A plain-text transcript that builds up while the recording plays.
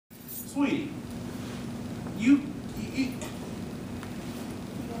sweetie, you,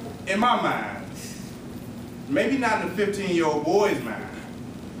 in my mind, maybe not in the 15-year-old boy's mind,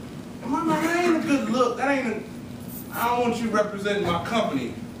 in my mind, that ain't a good look. That ain't a, I don't want you representing my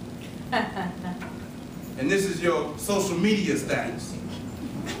company. And this is your social media status.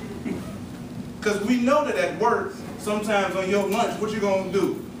 Because we know that at work, sometimes on your lunch, what you gonna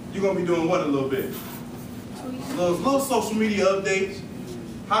do? You're gonna be doing what a little bit? Little social media updates.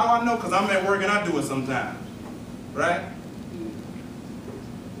 How do I know? Because I'm at work and I do it sometimes, right?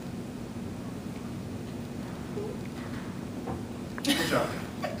 What y'all think?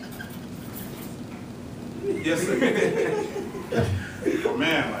 Yes, sir. Oh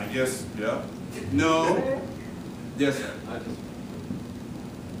man, like yes, yeah. No. Yes, sir.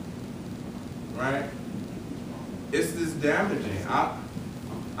 Right? It's this damaging. I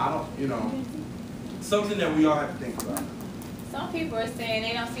don't, you know, something that we all have to think about. Some people are saying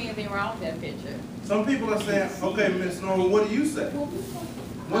they don't see anything wrong with that picture. Some people are saying, okay, Ms. Norman, what do you say?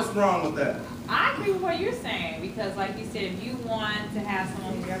 What's wrong with that? I agree with what you're saying because, like you said, if you want to have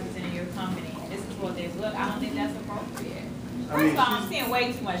someone who's representing your company and this is what they look, I don't think that's appropriate. First of all, I'm seeing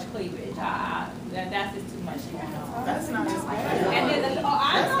way too much cleavage. That's just too much going on. That's not just like And then,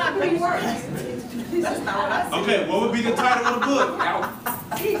 I don't agree with That's not what I said. Okay, what would be the title of the book?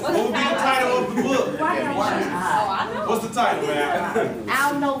 What would be the title of the book? What's the title, man?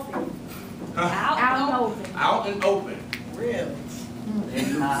 Out and open. Out and open. Really?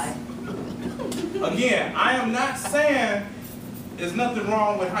 Again, I am not saying there's nothing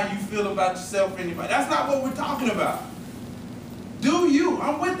wrong with how you feel about yourself or anybody. That's not what we're talking about. Do you?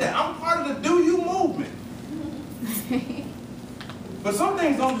 I'm with that. I'm part of the do you movement. But some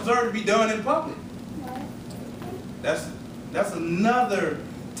things don't deserve to be done in public. That's another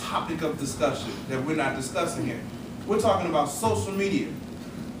topic of discussion that we're not discussing here. We're talking about social media,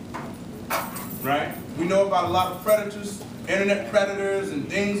 right? We know about a lot of predators, internet predators and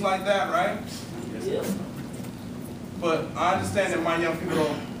things like that, right? Yeah. But I understand that my young people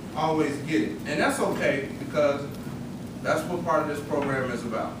don't always get it. And that's okay because that's what part of this program is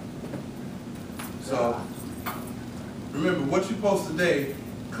about. So remember, what you post today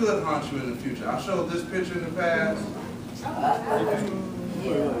could haunt you in the future. I showed this picture in the past. Not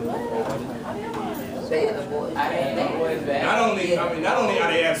only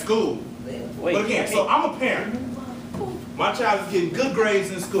are they at school, but again, so I'm a parent. My child is getting good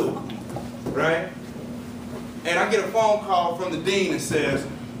grades in school, right? And I get a phone call from the dean that says,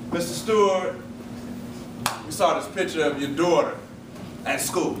 Mr. Stewart, we saw this picture of your daughter at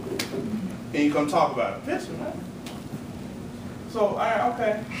school. Can you come talk about it? Picture, man. So, all right,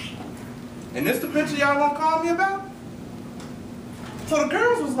 okay. And this the picture y'all gonna call me about? So the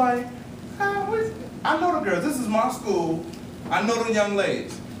girls was like, I know the girls. This is my school. I know the young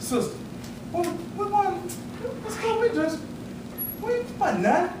ladies. Sister, we're going, let's go. We wasn't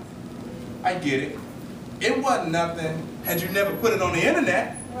nothing. I get it. It wasn't nothing had you never put it on the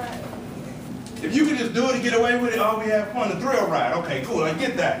internet. Right. If you could just do it and get away with it, oh, we have fun, the thrill ride. Okay, cool, I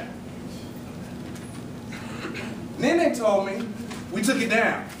get that. And then they told me, we took it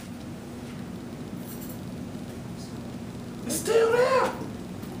down. It's still there.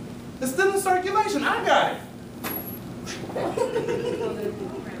 It's still in circulation. I got it.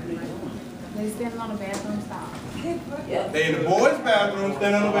 They standing on the bathroom stall. They in the boys' bathroom,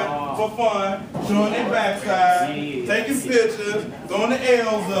 standing on the bathroom for fun, showing their backside, taking pictures, throwing the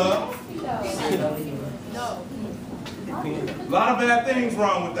L's up. A lot of bad things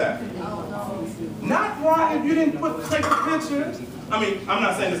wrong with that. Not wrong if you didn't take the picture. I mean, I'm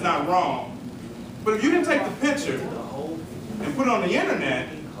not saying it's not wrong, but if you didn't take the picture and put it on the internet,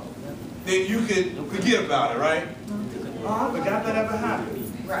 then you could forget about it, right? Oh, I forgot that ever happened.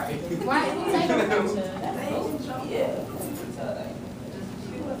 Right. Why didn't you take a picture? Yeah.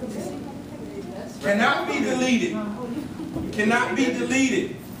 Cannot be deleted. Cannot be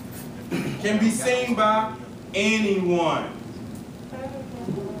deleted. Can be seen by anyone.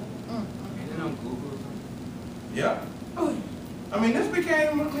 Yep. I mean,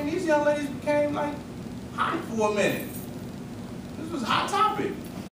 these young ladies became like hot for a minute. This was a hot topic.